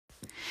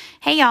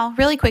Hey y'all,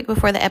 really quick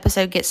before the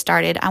episode gets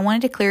started, I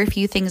wanted to clear a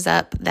few things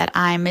up that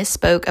I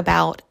misspoke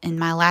about in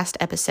my last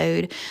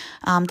episode.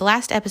 The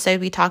last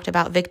episode we talked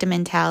about victim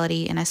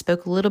mentality and I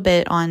spoke a little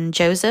bit on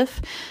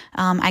Joseph.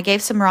 I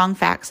gave some wrong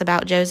facts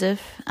about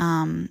Joseph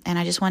and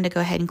I just wanted to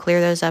go ahead and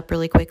clear those up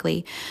really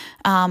quickly.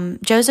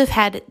 Joseph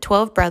had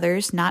 12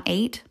 brothers, not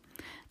 8.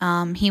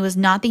 He was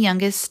not the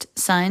youngest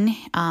son.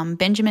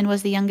 Benjamin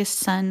was the youngest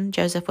son.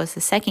 Joseph was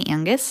the second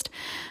youngest.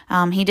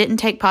 He didn't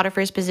take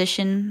Potiphar's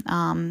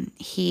position.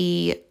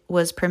 He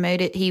was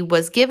promoted. He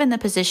was given the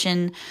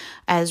position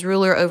as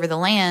ruler over the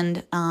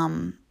land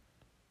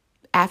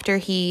after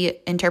he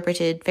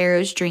interpreted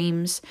Pharaoh's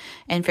dreams,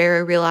 and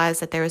Pharaoh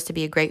realized that there was to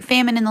be a great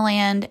famine in the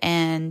land,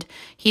 and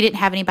he didn't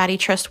have anybody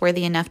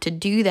trustworthy enough to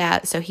do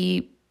that, so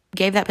he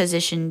gave that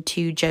position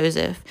to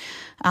Joseph.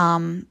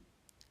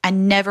 I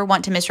never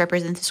want to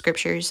misrepresent the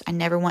scriptures. I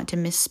never want to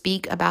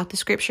misspeak about the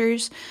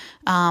scriptures.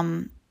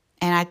 And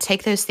I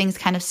take those things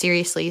kind of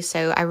seriously.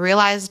 So I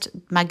realized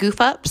my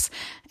goof ups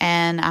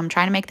and I'm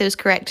trying to make those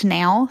correct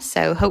now.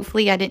 So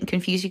hopefully I didn't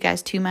confuse you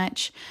guys too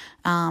much.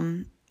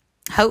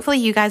 Hopefully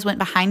you guys went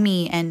behind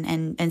me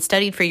and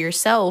studied for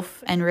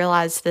yourself and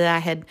realized that I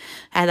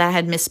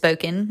had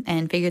misspoken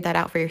and figured that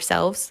out for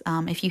yourselves.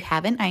 If you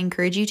haven't, I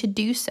encourage you to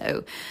do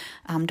so.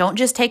 Don't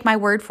just take my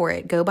word for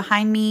it. Go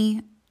behind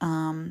me.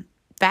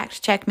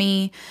 Fact check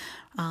me,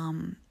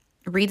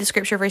 read the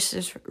scripture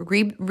verses,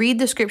 read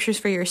the scriptures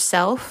for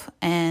yourself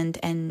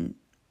and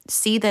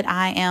see that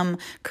I am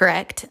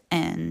correct.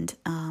 And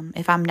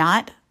if I'm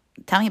not,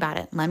 tell me about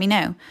it. Let me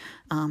know.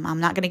 I'm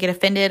not going to get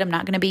offended. I'm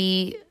not going to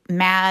be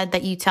mad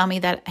that you tell me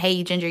that,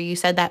 hey, Ginger, you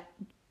said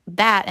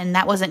that and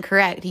that wasn't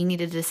correct. You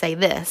needed to say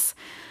this.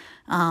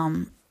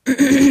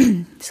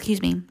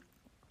 Excuse me.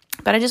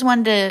 But I just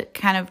wanted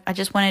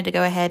to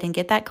go ahead and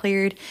get that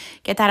cleared,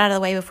 get that out of the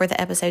way before the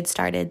episode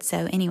started.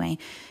 So anyway,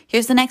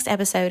 here's the next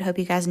episode. Hope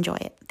you guys enjoy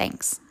it.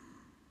 Thanks.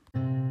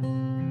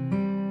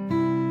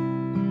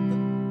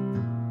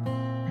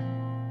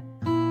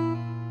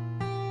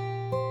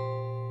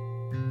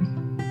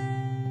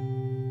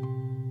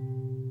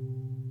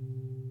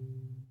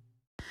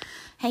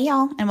 Hey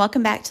y'all, and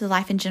welcome back to the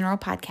Life in General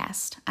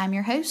podcast. I'm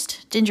your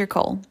host, Ginger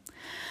Cole.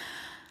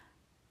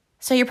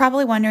 So you're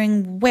probably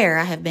wondering where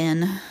I have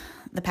been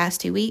the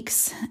past 2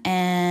 weeks,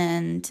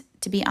 and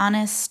to be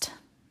honest,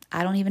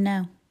 I don't even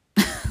know.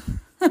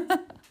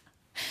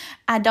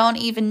 I don't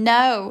even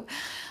know.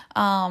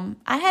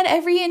 I had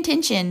every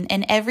intention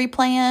and every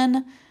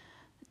plan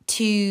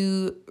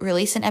to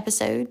release an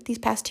episode these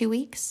past 2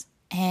 weeks,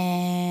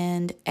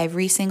 and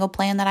every single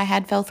plan that I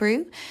had fell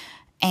through,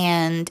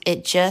 and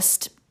it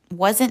just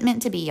wasn't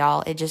meant to be,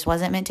 y'all. It just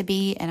wasn't meant to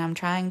be, and I'm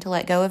trying to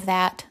let go of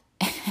that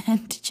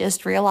and to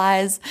just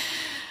realize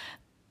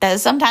that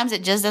sometimes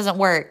it just doesn't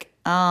work.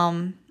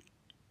 And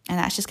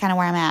that's just kind of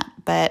where I'm at.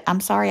 But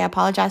I'm sorry. I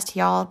apologize to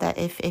y'all that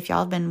if y'all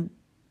have been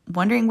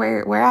wondering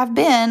where I've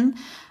been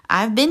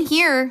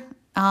here,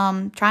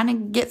 trying to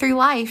get through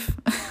life.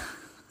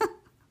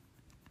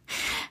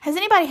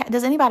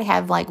 Does anybody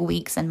have like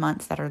weeks and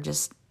months that are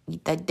just,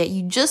 that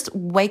you just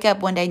wake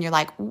up one day and you're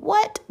like,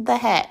 what the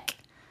heck?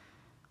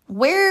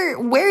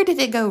 Where did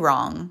it go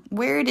wrong?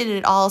 Where did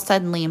it all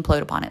suddenly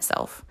implode upon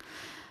itself?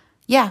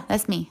 Yeah,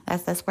 that's me.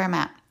 That's where I'm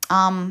at.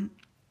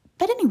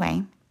 But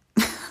anyway,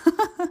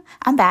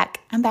 I'm back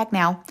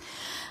now.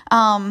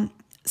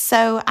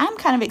 So I'm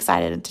kind of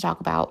excited to talk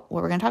about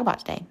what we're going to talk about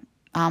today.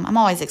 I'm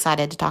always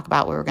excited to talk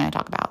about what we're going to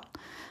talk about.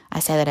 I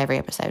say that every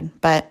episode,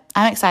 but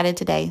I'm excited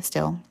today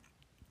still.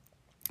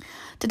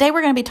 Today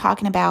we're going to be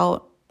talking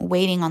about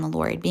waiting on the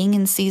Lord, being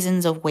in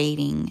seasons of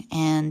waiting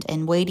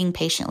and waiting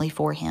patiently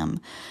for Him.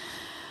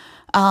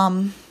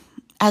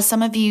 As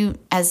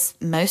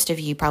most of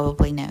you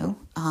probably know,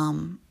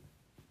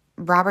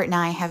 Robert and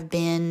I have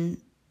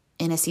been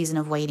in a season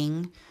of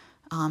waiting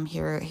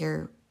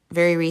here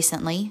very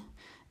recently,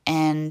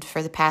 and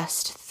for the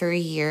past 3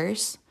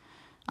 years,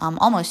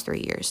 almost 3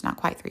 years, not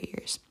quite 3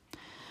 years.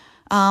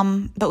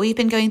 But we've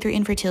been going through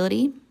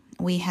infertility.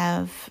 We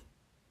have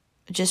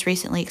just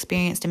recently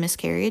experienced a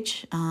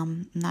miscarriage.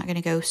 I'm not going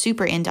to go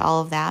super into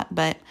all of that,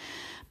 but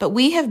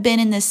we have been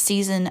in this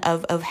season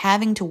of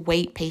having to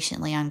wait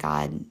patiently on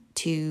God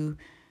to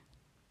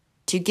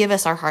give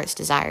us our heart's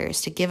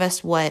desires, to give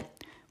us what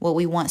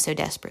we want so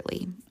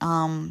desperately.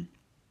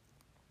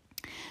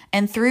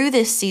 And through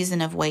this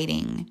season of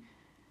waiting,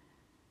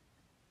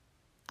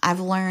 I've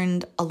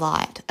learned a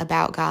lot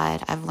about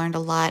God. I've learned a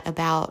lot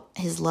about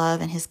His love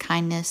and His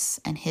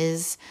kindness and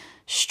His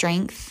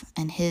strength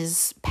and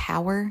His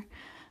power.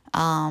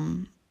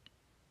 And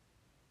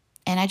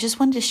I just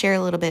wanted to share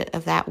a little bit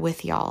of that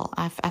with y'all.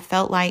 I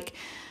felt like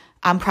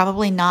I'm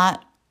probably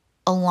not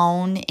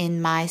alone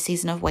in my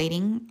season of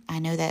waiting. I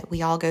know that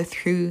we all go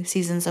through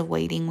seasons of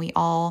waiting. We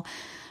all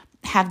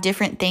have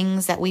different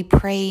things that we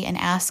pray and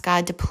ask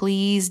God to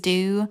please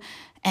do,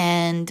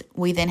 and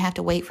we then have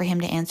to wait for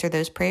Him to answer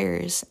those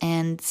prayers.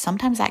 And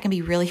sometimes that can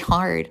be really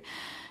hard.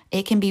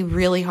 It can be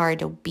really hard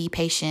to be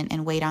patient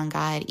and wait on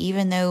God,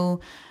 even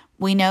though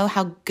we know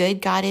how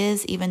good God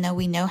is, even though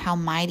we know how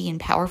mighty and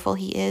powerful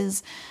He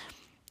is.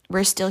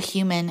 we're still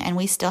human, and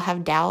we still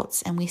have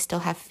doubts, and we still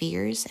have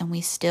fears, and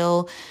we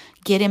still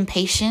get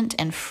impatient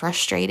and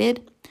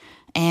frustrated.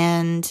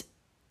 And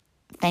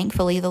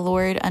thankfully, the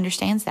Lord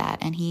understands that,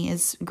 and He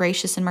is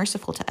gracious and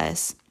merciful to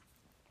us.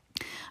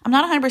 I'm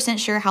not 100%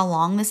 sure how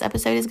long this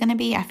episode is going to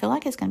be. I feel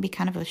like it's going to be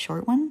kind of a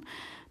short one,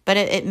 but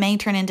it may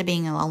turn into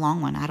being a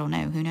long one. I don't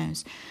know. Who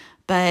knows?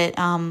 But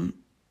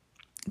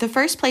the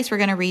first place we're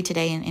going to read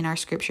today in our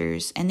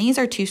scriptures, and these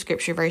are two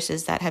scripture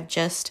verses that have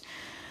just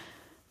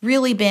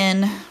really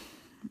been,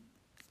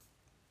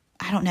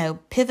 I don't know,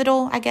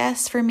 pivotal, I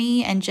guess, for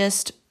me, and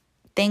just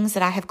things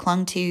that I have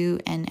clung to,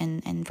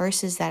 and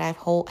verses that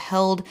I've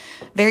held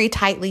very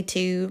tightly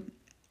to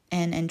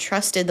and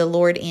trusted the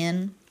Lord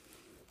in.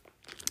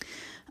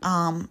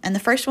 And the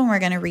first one we're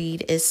going to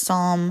read is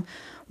Psalm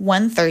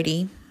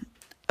 130,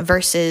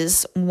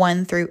 verses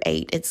 1 through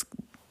 8. It's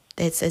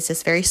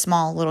this very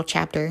small little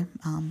chapter,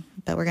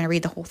 but we're going to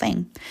read the whole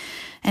thing.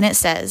 And it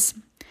says,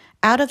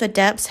 "Out of the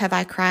depths have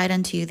I cried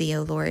unto thee,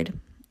 O Lord.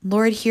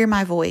 Lord, hear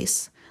my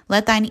voice.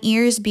 Let thine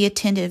ears be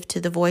attentive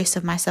to the voice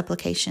of my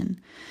supplication.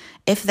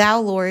 If thou,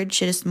 Lord,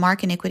 shouldest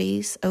mark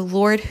iniquities, O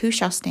Lord, who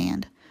shall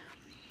stand?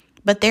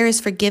 But there is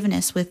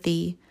forgiveness with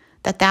thee,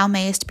 that thou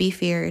mayest be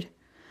feared.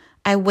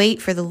 I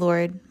wait for the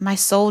Lord, my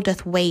soul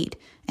doth wait,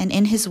 and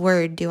in his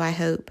word do I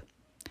hope.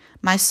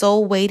 My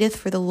soul waiteth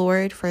for the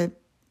Lord,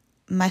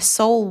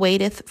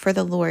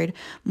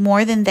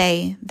 more than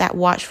they that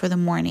watch for the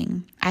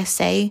morning. I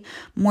say,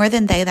 more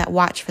than they that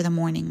watch for the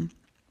morning.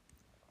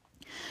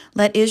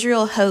 Let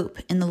Israel hope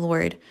in the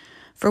Lord,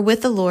 for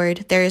with the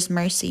Lord there is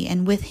mercy,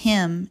 and with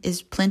him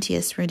is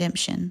plenteous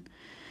redemption.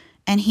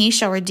 And he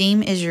shall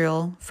redeem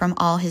Israel from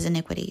all his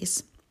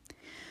iniquities."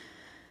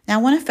 Now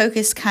I want to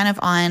focus kind of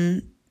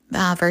on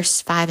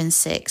verse 5 and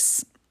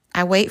 6.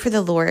 I wait for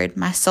the Lord,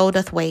 my soul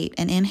doth wait,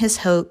 and in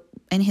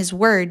his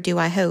word do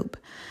I hope.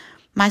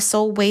 My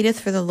soul waiteth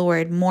for the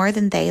Lord more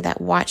than they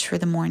that watch for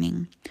the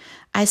morning.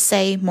 I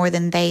say, more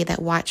than they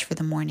that watch for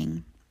the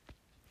morning.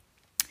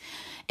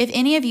 If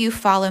any of you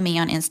follow me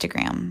on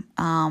Instagram,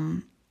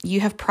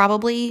 you have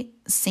probably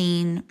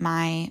seen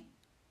my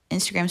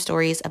Instagram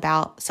stories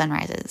about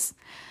sunrises.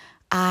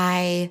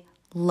 I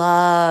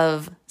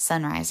love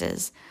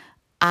sunrises.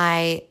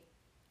 I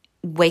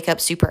wake up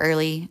super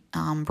early.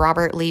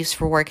 Robert leaves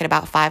for work at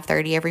about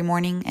 5:30 every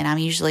morning, and I'm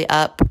usually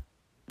up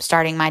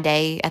starting my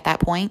day at that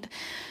point.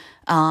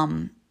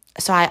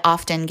 So I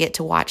often get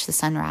to watch the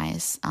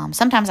sunrise.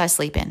 Sometimes I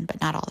sleep in,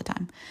 but not all the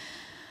time.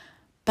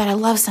 But I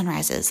love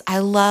sunrises. I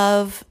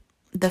love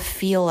the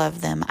feel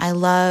of them. I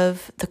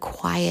love the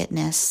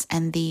quietness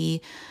and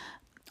the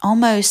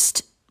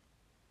almost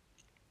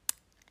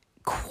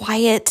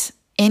quiet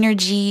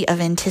energy of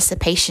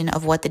anticipation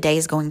of what the day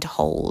is going to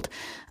hold.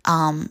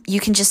 You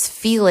can just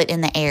feel it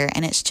in the air,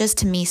 and it's just,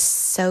 to me,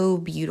 so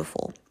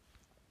beautiful.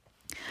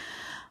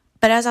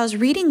 But as I was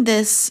reading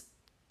this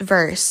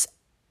verse,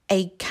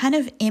 a kind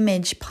of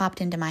image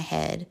popped into my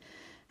head,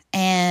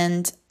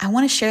 and I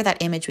want to share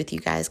that image with you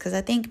guys, because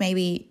I think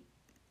maybe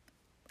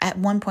at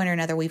one point or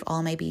another we've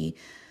all maybe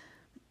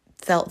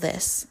felt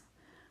this.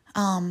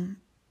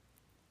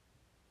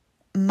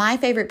 My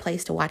favorite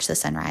place to watch the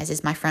sunrise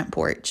is my front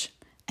porch,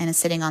 and it's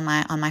sitting on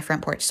my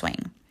front porch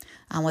swing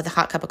with a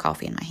hot cup of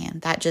coffee in my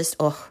hand. That just,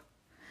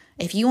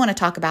 if you want to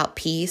talk about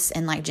peace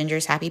and like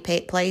Ginger's happy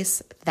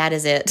place, that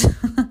is it.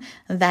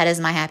 That is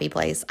my happy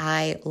place.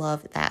 I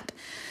love that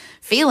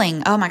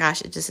feeling. Oh my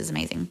gosh, it just is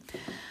amazing.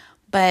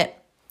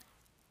 But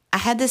I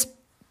had this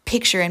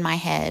picture in my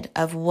head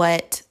of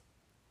what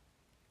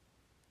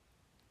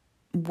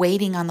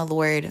waiting on the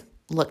Lord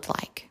looked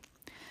like.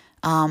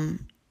 So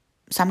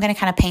I'm going to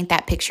kind of paint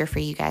that picture for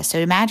you guys. So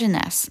imagine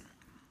this.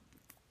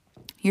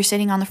 You're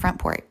sitting on the front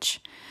porch.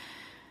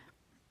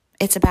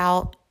 It's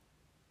about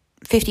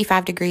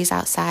 55 degrees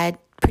outside,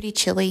 pretty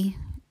chilly.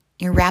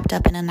 You're wrapped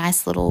up in a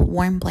nice little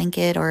warm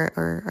blanket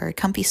or a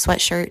comfy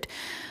sweatshirt.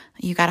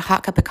 You got a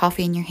hot cup of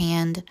coffee in your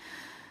hand.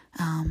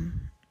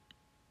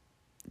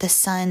 The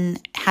sun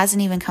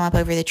hasn't even come up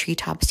over the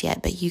treetops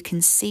yet, but you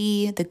can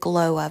see the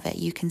glow of it.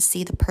 You can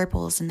see the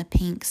purples and the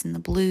pinks and the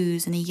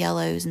blues and the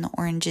yellows and the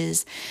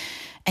oranges.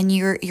 And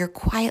you're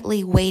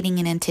quietly waiting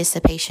in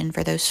anticipation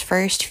for those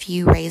first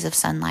few rays of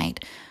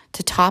sunlight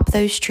to top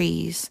those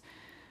trees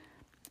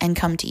and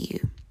come to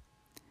you.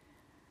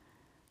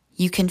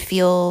 You can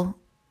feel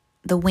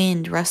the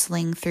wind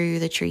rustling through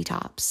the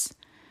treetops.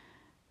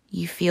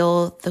 You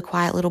feel the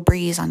quiet little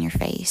breeze on your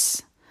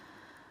face.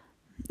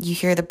 You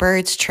hear the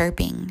birds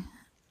chirping.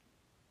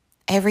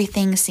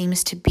 Everything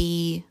seems to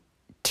be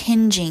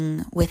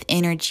tinging with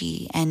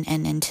energy and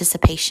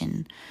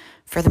anticipation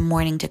for the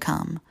morning to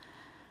come.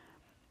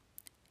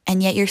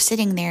 And yet you're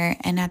sitting there,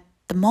 and at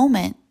the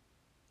moment,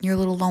 you're a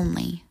little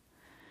lonely.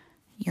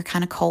 You're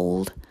kind of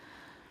cold.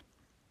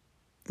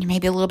 You're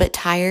maybe a little bit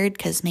tired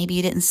because maybe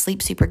you didn't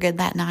sleep super good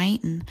that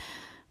night, and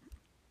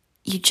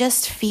you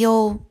just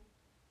feel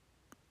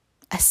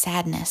a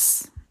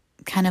sadness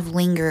kind of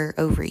linger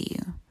over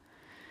you.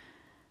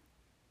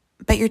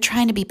 But you're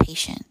trying to be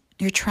patient.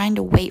 You're trying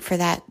to wait for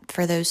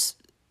those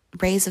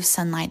rays of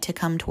sunlight to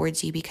come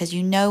towards you, because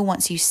you know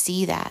once you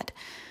see that,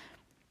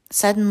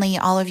 suddenly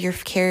all of your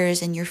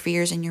cares and your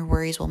fears and your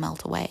worries will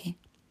melt away.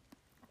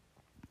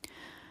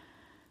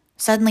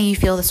 Suddenly you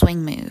feel the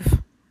swing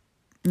move,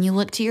 and you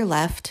look to your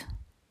left,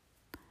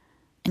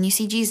 and you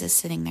see Jesus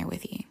sitting there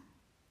with you.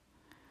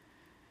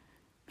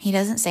 He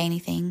doesn't say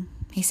anything.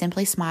 He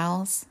simply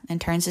smiles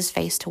and turns his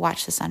face to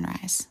watch the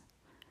sunrise.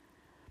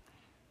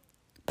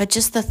 But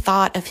just the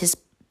thought of his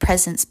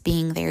presence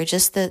being there,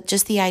 just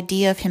the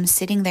idea of him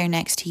sitting there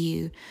next to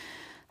you,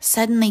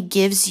 suddenly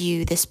gives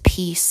you this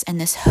peace and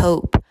this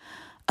hope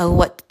of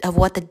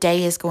what the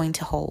day is going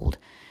to hold.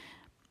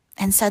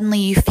 And suddenly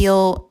you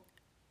feel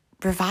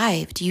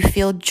revived, you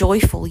feel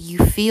joyful, you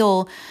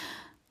feel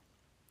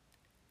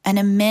an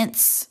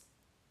immense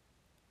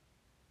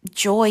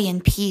joy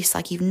and peace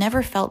like you've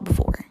never felt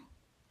before.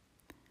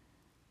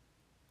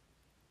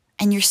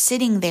 And you're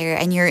sitting there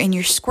and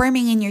you're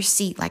squirming in your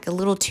seat like a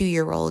little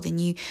 2-year-old,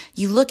 and you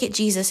look at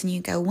Jesus and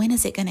you go, when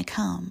is it going to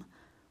come?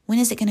 When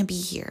is it going to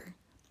be here?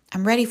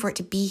 I'm ready for it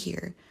to be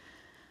here.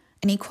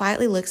 And he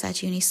quietly looks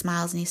at you and he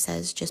smiles and he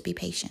says, just be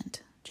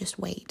patient. Just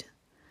wait.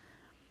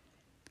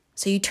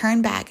 So you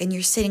turn back and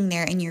you're sitting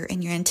there and you're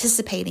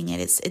anticipating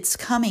it. It's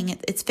coming.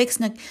 It's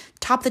fixing to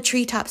top the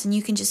treetops and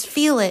you can just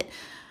feel it.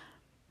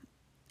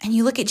 And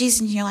you look at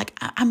Jesus and you're like,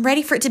 I'm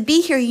ready for it to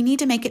be here. You need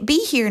to make it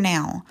be here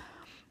now.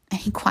 And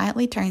he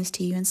quietly turns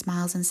to you and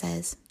smiles and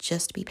says,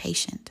 just be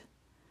patient.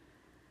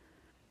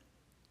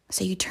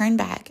 So you turn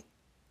back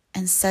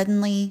and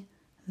suddenly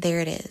there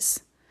it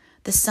is.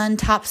 The sun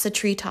tops the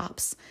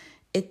treetops.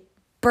 It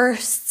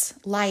bursts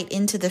light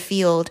into the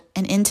field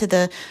and into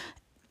the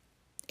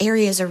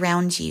areas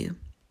around you.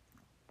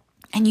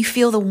 And you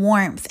feel the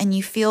warmth and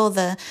you feel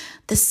the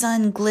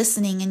sun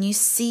glistening and you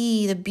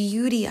see the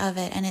beauty of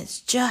it, and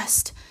it's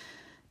just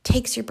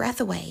takes your breath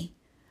away.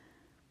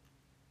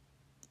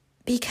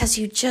 Because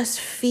you just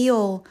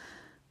feel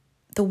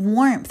the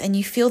warmth and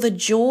you feel the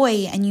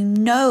joy and you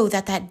know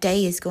that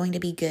day is going to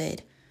be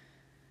good.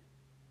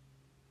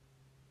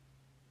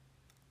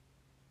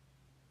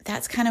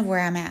 That's kind of where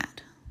I'm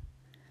at.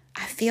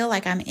 I feel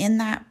like I'm in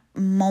the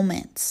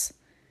moments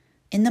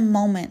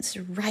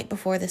right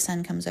before the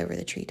sun comes over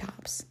the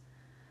treetops.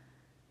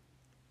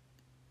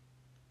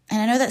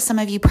 And I know that some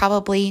of you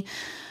probably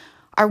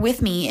are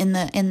with me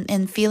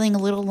in feeling a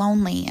little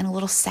lonely and a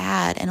little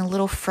sad and a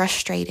little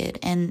frustrated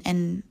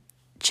and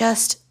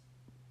just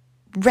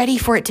ready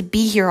for it to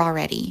be here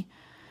already.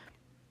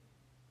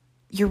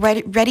 You're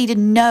ready to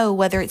know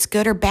whether it's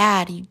good or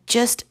bad.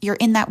 You're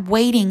in that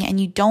waiting and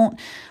you don't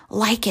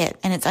like it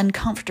and it's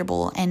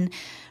uncomfortable and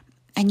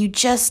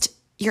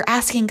you're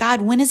asking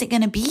God, when is it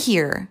going to be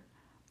here?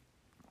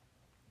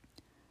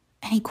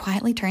 And he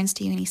quietly turns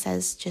to you and he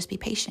says, just be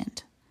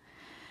patient.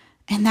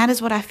 And that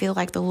is what I feel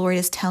like the Lord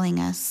is telling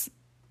us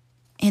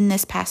in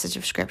this passage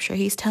of scripture.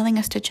 He's telling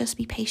us to just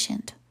be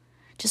patient.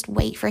 Just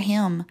wait for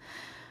him.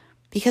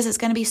 Because it's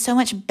going to be so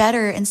much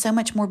better and so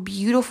much more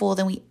beautiful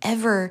than we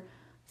ever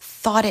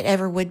thought it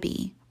ever would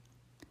be.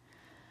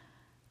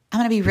 I'm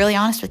going to be really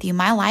honest with you.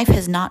 My life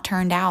has not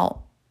turned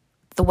out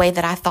the way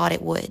that I thought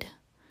it would.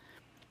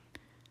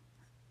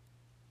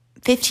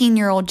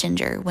 15-year-old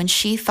Ginger, when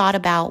she thought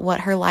about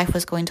what her life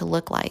was going to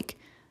look like,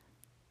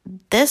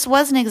 this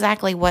wasn't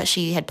exactly what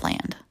she had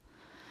planned.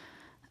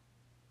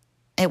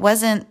 It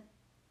wasn't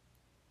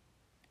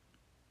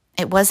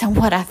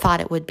what I thought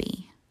it would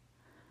be.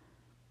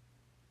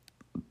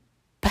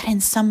 But in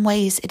some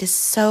ways, it is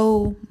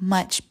so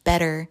much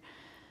better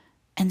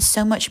and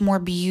so much more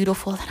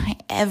beautiful than I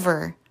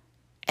ever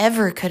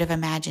could have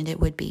imagined it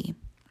would be.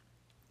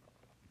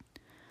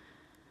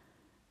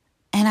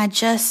 And I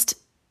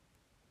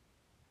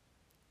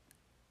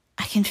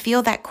can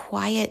feel that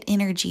quiet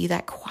energy,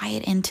 that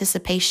quiet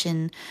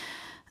anticipation,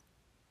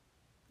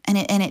 and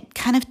it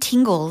kind of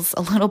tingles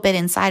a little bit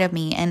inside of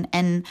me,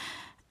 and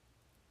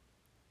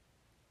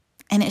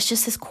it's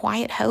just this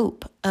quiet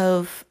hope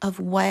of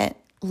what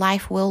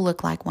life will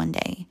look like one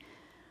day.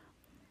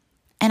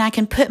 And I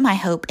can put my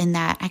hope in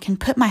that. I can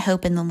put my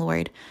hope in the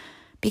Lord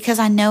because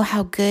I know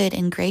how good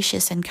and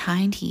gracious and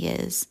kind he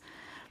is,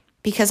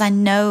 because I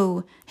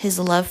know his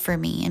love for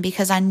me, and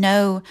because I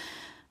know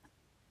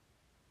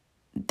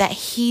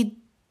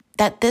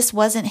that this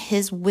wasn't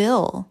his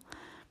will.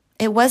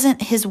 It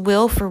wasn't his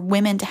will for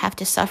women to have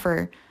to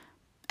suffer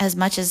as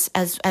much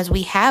as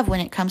we have when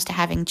it comes to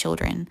having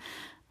children.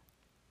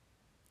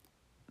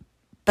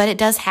 But it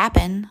does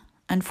happen.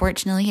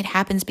 Unfortunately, it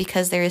happens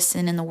because there is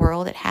sin in the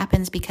world. It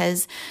happens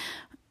because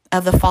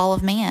of the fall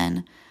of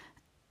man.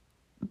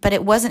 But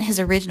it wasn't his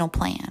original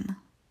plan.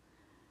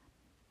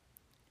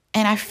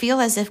 And I feel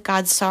as if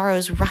God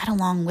sorrows right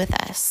along with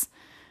us.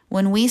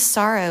 When we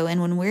sorrow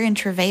and when we're in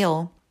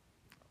travail,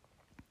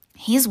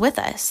 he's with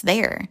us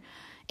there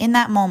in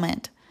that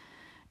moment.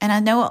 And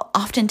I know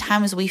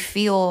oftentimes we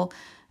feel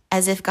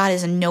as if God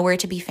is nowhere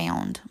to be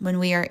found when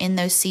we are in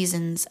those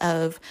seasons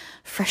of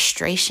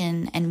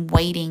frustration and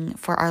waiting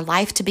for our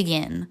life to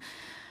begin.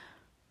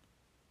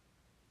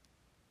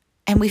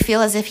 And we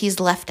feel as if he's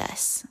left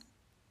us.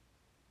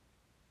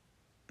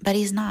 But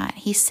he's not.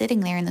 He's sitting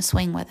there in the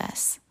swing with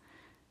us.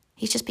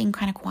 He's just being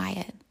kind of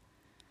quiet.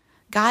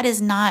 God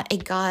is not a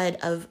God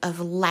of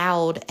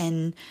loud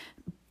and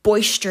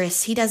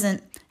boisterous. He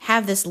doesn't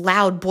have this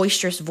loud,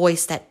 boisterous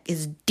voice that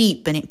is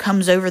deep and it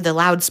comes over the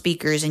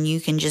loudspeakers and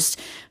you can just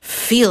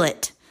feel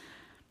it.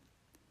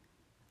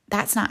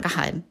 That's not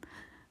God.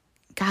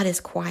 God is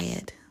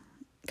quiet.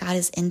 God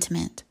is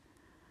intimate.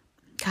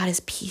 God is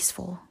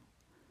peaceful.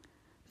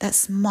 That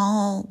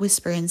small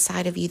whisper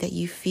inside of you that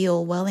you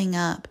feel welling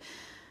up,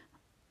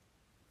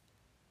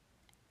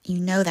 you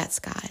know that's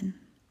God.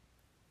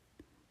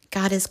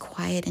 God is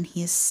quiet and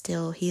he is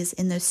still. He is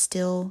in those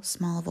still,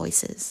 small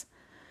voices.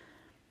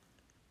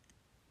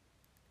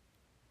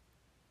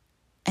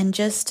 And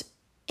just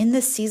in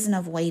this season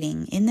of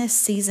waiting, in this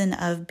season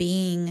of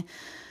being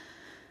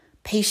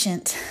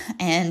patient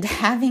and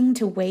having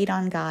to wait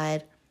on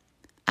God,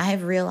 I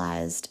have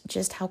realized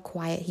just how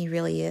quiet he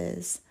really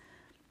is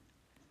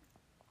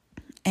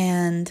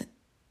and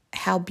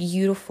how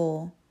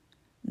beautiful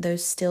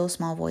those still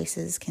small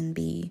voices can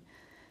be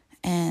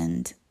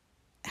and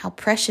how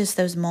precious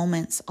those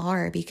moments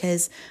are,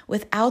 because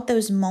without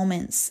those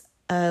moments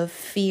of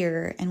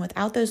fear and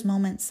without those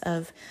moments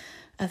of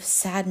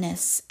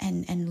sadness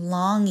and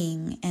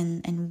longing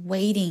and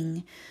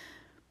waiting,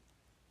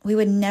 we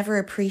would never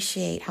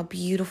appreciate how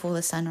beautiful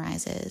the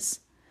sunrise is.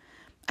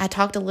 I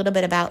talked a little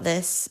bit about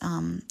this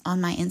on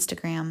my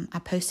Instagram. I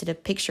posted a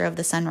picture of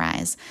the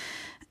sunrise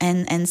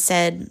and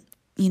said,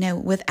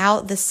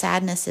 without the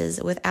sadnesses,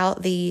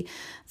 without the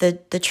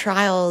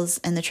trials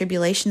and the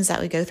tribulations that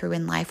we go through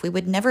in life, we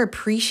would never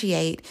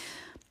appreciate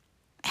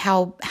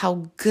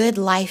how good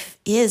life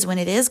is when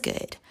it is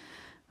good.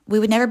 We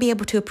would never be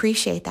able to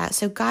appreciate that.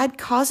 So God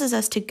causes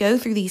us to go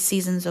through these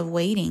seasons of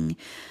waiting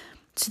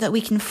so that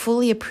we can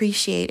fully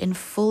appreciate and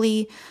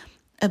fully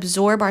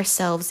absorb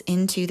ourselves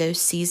into those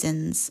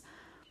seasons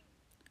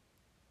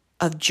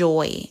of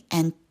joy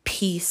and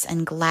peace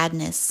and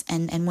gladness.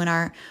 And when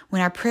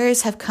our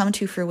prayers have come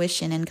to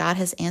fruition and God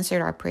has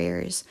answered our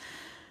prayers,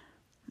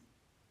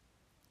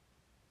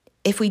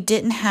 if we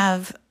didn't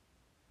have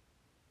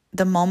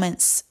the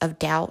moments of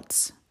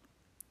doubts,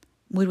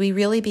 would we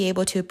really be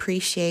able to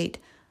appreciate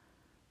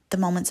the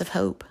moments of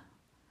hope?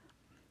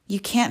 You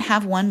can't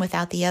have one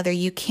without the other.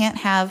 You can't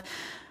have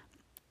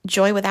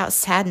joy without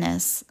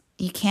sadness.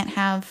 You can't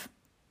have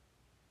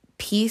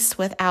peace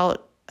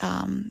without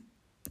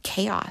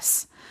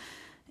chaos.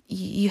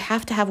 You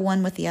have to have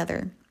one with the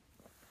other.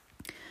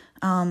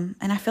 And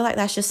I feel like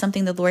that's just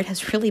something the Lord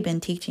has really been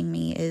teaching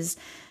me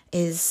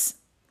is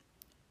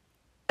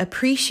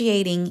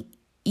appreciating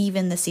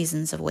even the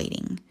seasons of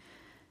waiting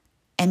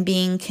and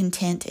being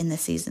content in the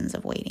seasons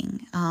of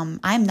waiting.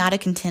 I'm not a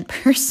content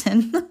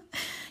person.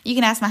 You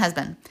can ask my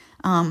husband.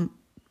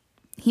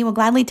 He will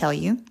gladly tell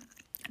you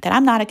that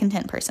I'm not a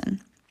content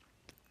person.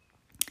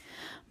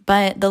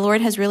 But the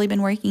Lord has really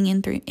been working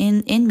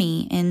in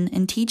me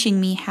and teaching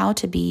me how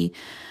to be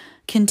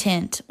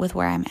content with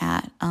where I'm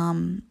at.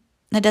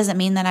 That doesn't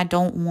mean that I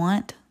don't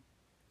want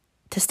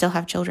to still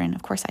have children.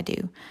 Of course I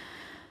do.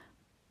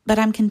 But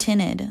I'm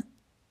contented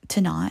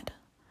to not.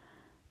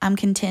 I'm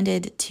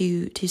contented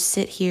to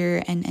sit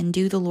here and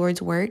do the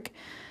Lord's work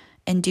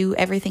and do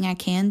everything I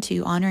can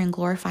to honor and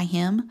glorify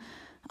Him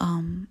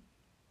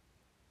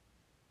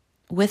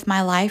with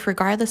my life,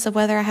 regardless of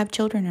whether I have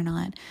children or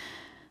not.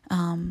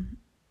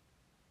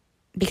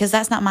 Because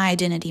that's not my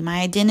identity.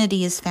 My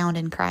identity is found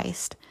in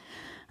Christ.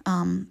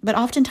 But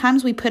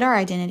oftentimes we put our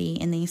identity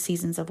in these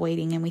seasons of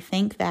waiting, and we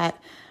think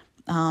that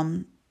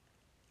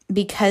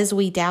because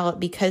we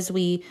doubt, because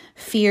we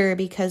fear,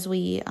 because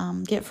we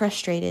get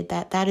frustrated,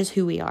 that is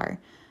who we are.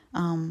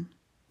 And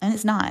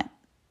it's not.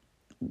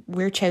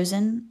 We're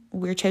chosen.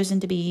 We're chosen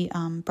to be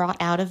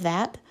brought out of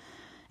that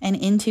and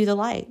into the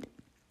light.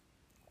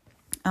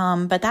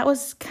 But that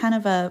was kind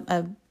of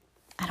a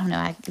I don't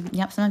know.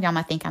 Some of y'all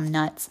might think I'm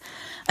nuts.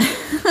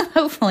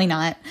 Hopefully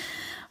not.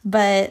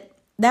 But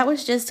that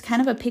was just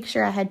kind of a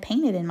picture I had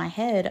painted in my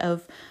head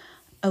of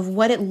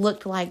what it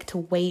looked like to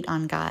wait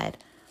on God.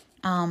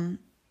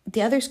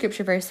 The other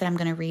scripture verse that I'm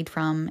going to read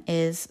from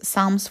is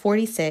Psalms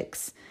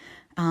 46,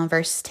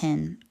 verse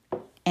 10.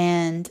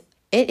 And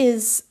it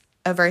is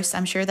a verse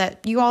I'm sure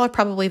that you all are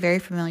probably very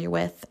familiar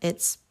with.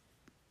 It's,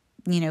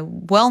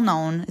 well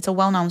known. It's a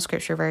well-known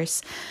scripture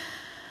verse.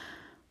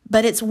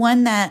 But it's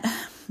one that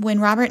when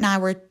Robert and I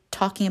were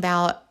talking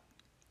about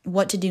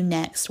what to do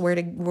next, what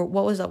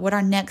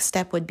our next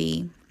step would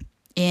be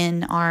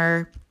in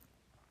our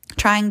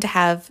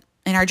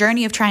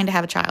journey of trying to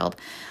have a child,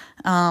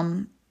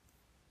 and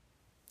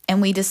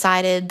we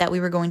decided that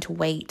we were going to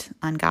wait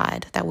on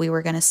God, that we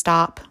were going to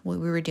stop what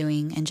we were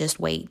doing and just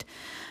wait.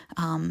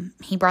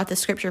 He brought the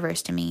scripture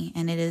verse to me,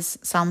 and it is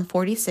Psalm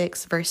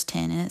 46, verse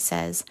 10, and it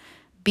says,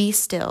 "Be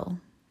still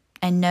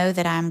and know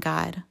that I am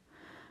God.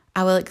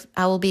 I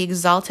will be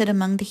exalted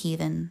among the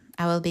heathen.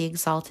 I will be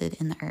exalted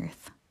in the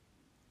earth.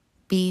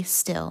 Be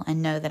still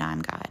and know that I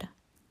am God."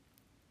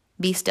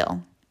 Be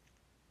still.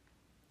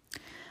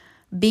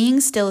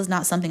 Being still is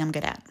not something I'm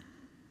good at.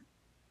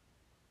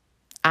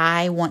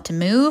 I want to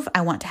move.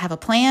 I want to have a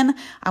plan.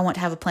 I want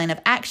to have a plan of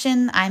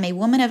action. I'm a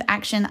woman of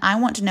action. I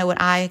want to know what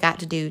I got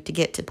to do to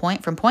get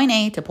from point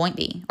A to point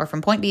B, or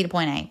from point B to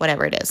point A,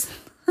 whatever it is.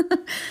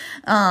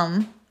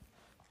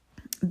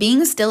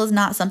 Being still is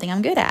not something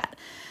I'm good at.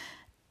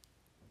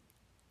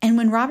 And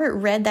when Robert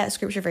read that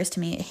scripture verse to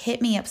me, it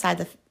hit me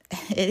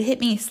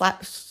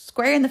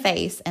square in the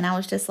face. And I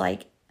was just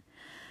like,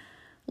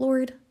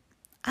 Lord,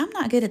 I'm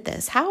not good at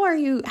this. How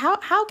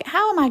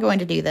am I going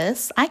to do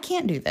this? I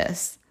can't do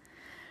this.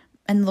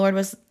 And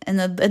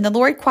the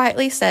Lord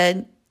quietly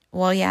said,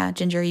 well, yeah,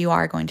 Ginger, you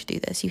are going to do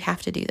this. You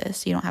have to do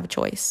this. You don't have a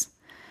choice.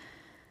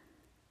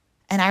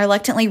 And I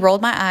reluctantly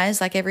rolled my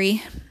eyes like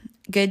every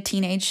good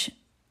teenage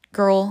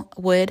girl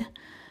would,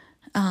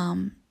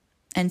 and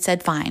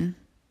said, fine,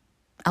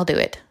 I'll do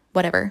it.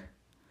 Whatever.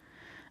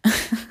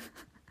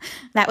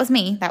 That was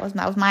me. That was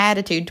my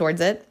attitude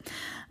towards it.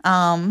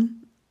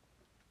 And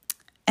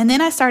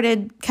then I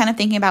started kind of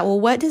thinking about, well,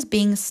 what does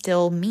being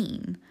still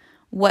mean?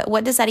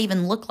 What does that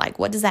even look like?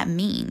 What does that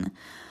mean?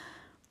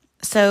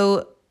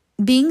 So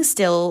being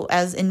still,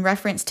 as in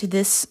reference to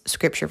this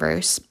scripture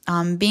verse,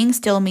 being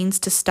still means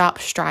to stop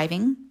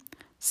striving,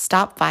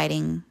 stop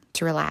fighting,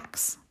 to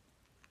relax.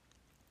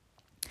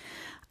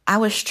 I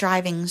was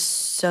striving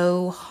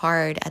so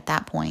hard at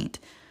that point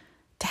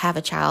to have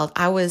a child.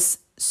 I was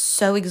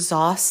so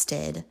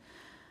exhausted,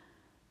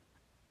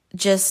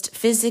 just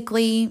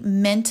physically,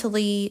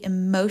 mentally,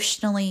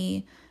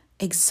 emotionally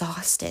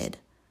exhausted.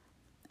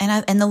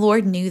 And the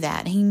Lord knew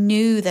that. He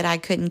knew that I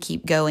couldn't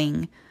keep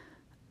going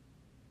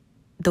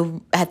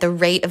at the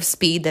rate of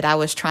speed that I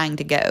was trying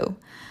to go.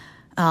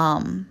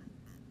 And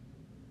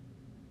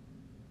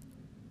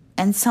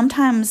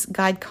sometimes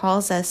God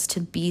calls us to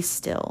be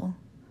still.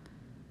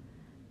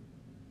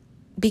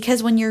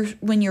 Because when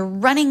you're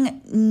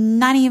running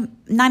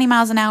 90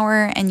 miles an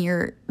hour and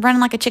you're running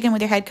like a chicken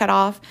with your head cut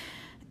off,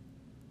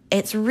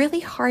 it's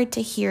really hard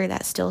to hear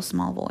that still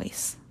small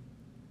voice.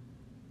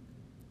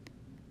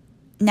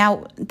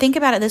 Now, think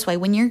about it this way.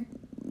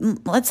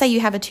 Let's say you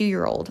have a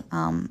 2-year-old.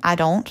 I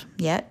don't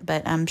yet,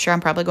 but I'm sure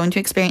I'm probably going to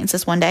experience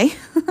this one day.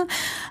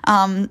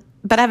 But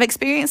I've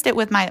experienced it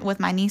with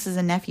my nieces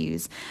and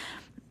nephews.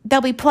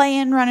 They'll be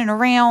playing, running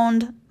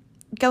around,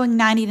 going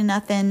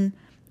 90-0,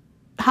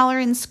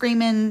 hollering,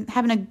 screaming,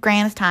 having a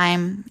grand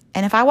time.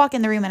 And if I walk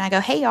in the room and I go,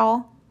 "Hey,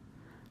 y'all,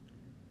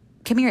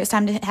 come here, it's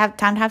time to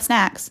have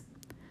snacks."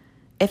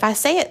 If I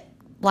say it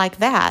like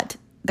that,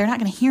 they're not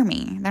going to hear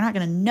me. They're not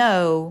going to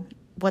know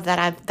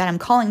that I'm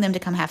calling them to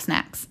come have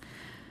snacks.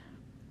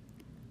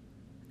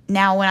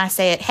 Now, when I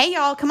say it, "Hey,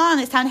 y'all, come on,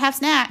 it's time to have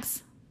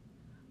snacks,"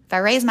 if I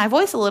raise my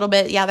voice a little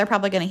bit, yeah, they're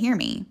probably going to hear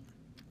me.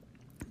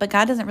 But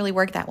God doesn't really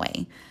work that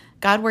way.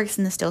 God works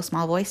in the still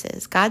small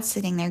voices. God's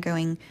sitting there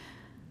going,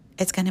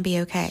 "It's going to be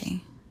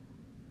okay.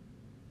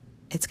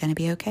 It's going to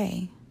be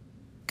okay.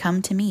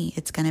 Come to me.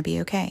 It's going to be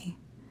okay."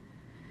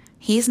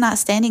 He's not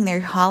standing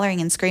there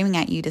hollering and screaming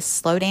at you to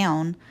slow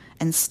down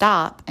and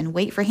stop and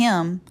wait for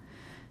him.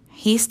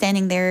 He's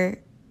standing there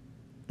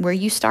where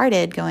you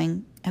started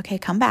going, "Okay,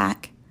 come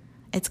back.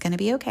 It's going to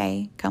be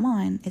okay. Come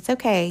on. It's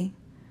okay.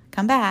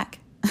 Come back."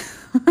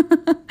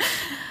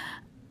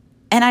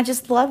 And I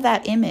just love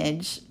that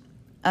image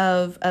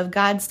of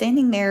God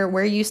standing there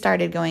where you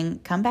started going,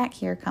 "Come back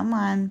here. Come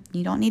on.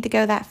 You don't need to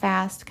go that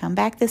fast. Come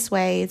back this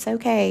way. It's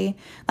okay."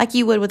 Like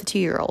you would with a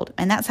 2-year-old.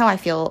 And that's how I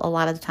feel a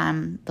lot of the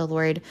time the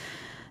Lord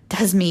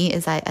does me,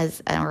 or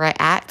I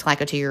act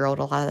like a 2-year-old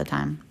a lot of the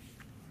time.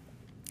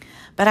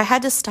 But I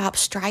had to stop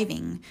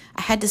striving.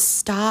 I had to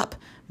stop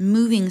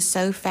moving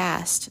so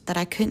fast that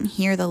I couldn't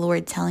hear the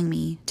Lord telling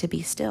me to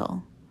be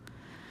still.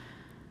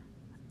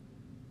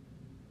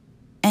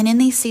 And in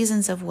these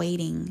seasons of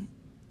waiting,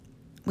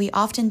 we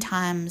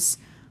oftentimes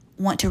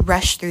want to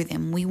rush through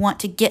them. We want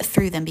to get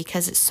through them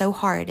because it's so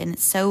hard and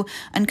it's so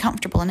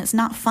uncomfortable and it's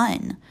not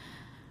fun,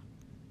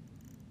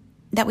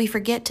 that we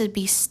forget to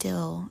be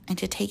still and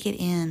to take it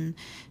in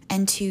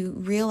and to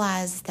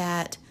realize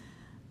that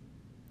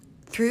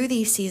through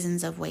these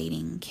seasons of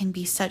waiting can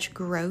be such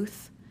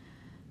growth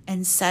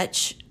and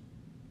such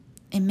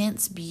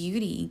immense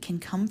beauty can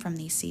come from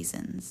these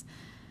seasons.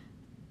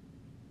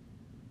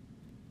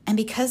 And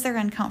because they're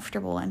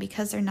uncomfortable and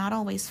because they're not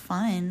always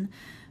fun,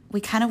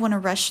 we kind of want to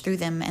rush through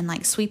them and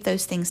like sweep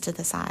those things to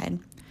the side.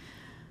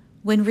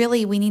 When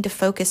really we need to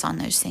focus on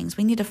those things.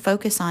 We need to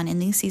focus on, in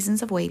these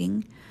seasons of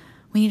waiting,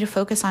 we need to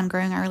focus on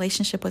growing our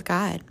relationship with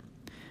God.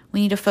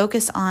 We need to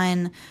focus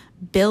on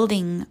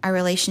building our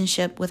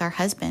relationship with our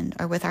husband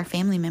or with our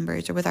family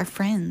members or with our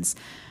friends.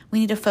 We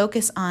need to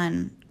focus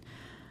on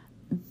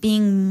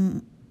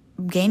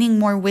gaining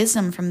more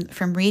wisdom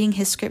from reading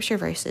his scripture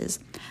verses.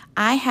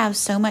 I have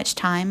so much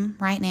time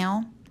right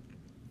now.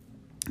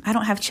 I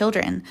don't have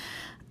children.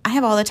 I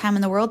have all the time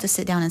in the world to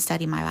sit down and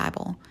study my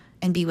Bible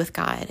and be with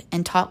God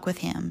and talk with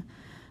him.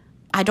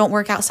 I don't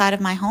work outside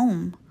of my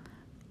home.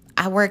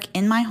 I work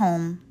in my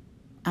home.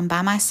 I'm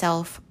by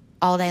myself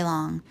all day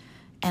long.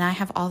 And I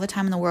have all the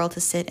time in the world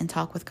to sit and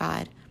talk with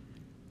God.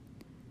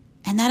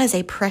 And that is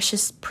a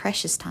precious,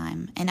 precious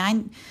time. And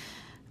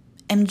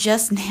am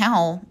just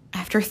now,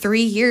 after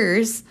 3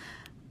 years,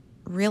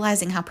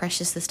 realizing how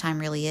precious this time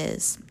really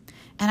is.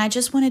 And I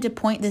just wanted to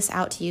point this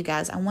out to you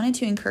guys. I wanted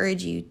to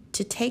encourage you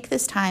to take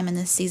this time in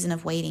this season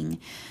of waiting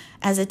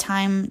as a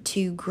time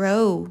to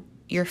grow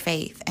your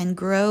faith and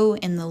grow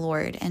in the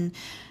Lord and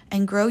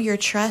grow your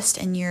trust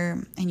and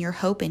your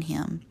hope in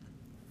Him.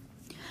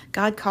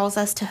 God calls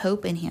us to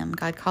hope in Him.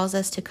 God calls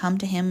us to come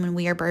to Him when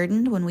we are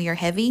burdened, when we are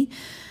heavy.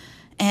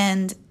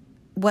 And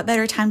what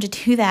better time to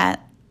do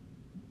that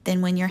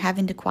than when you're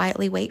having to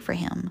quietly wait for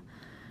Him?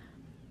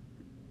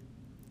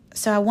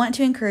 So I want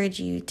to encourage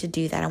you to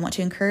do that. I want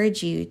to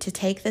encourage you to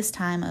take this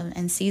time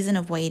and season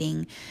of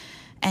waiting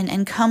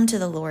and come to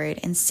the Lord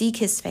and seek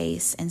His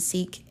face and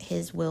seek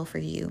His will for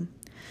you.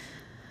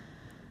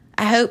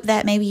 I hope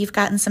that maybe you've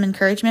gotten some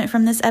encouragement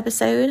from this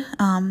episode.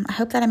 I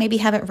hope that I maybe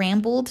haven't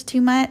rambled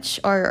too much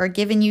or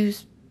given you,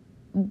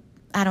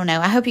 I don't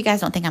know. I hope you guys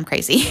don't think I'm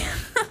crazy.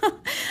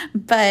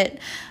 But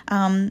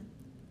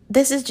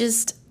this is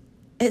just,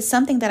 it's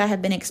something that I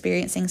have been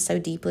experiencing so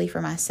deeply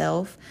for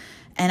myself.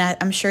 And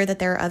I'm sure that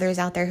there are others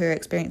out there who are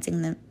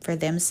experiencing them for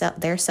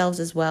themselves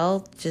as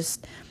well.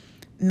 Just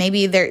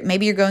maybe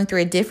you're going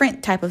through a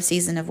different type of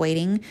season of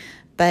waiting,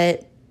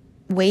 but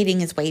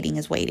waiting is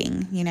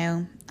waiting, you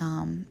know,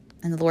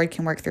 and the Lord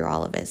can work through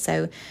all of it.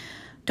 So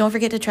don't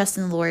forget to trust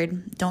in the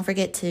Lord. Don't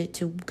forget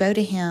to go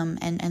to Him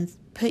and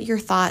put your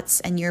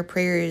thoughts and your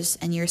prayers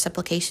and your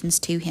supplications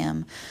to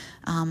Him.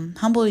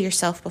 Humble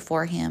yourself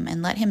before Him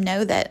and let Him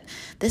know that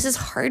this is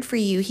hard for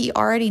you. He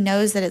already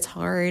knows that it's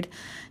hard.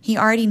 He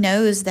already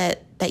knows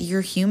that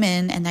you're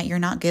human and that you're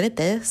not good at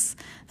this.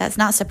 That's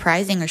not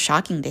surprising or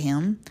shocking to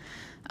Him.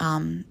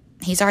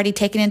 He's already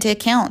taken into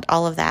account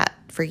all of that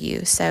for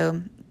you.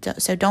 So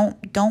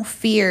don't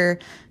fear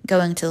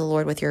going to the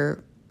Lord with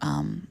your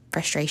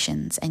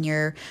frustrations and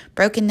your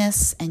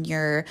brokenness and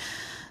your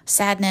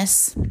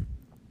sadness,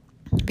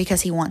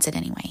 because He wants it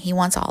anyway. He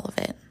wants all of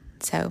it.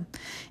 So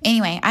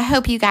anyway, I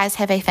hope you guys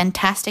have a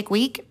fantastic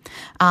week.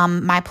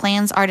 My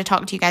plans are to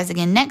talk to you guys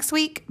again next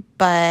week,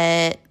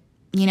 but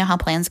you know how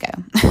plans go.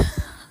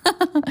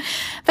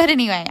 But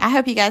anyway, I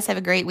hope you guys have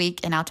a great week,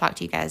 and I'll talk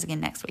to you guys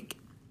again next week.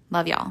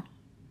 Love y'all.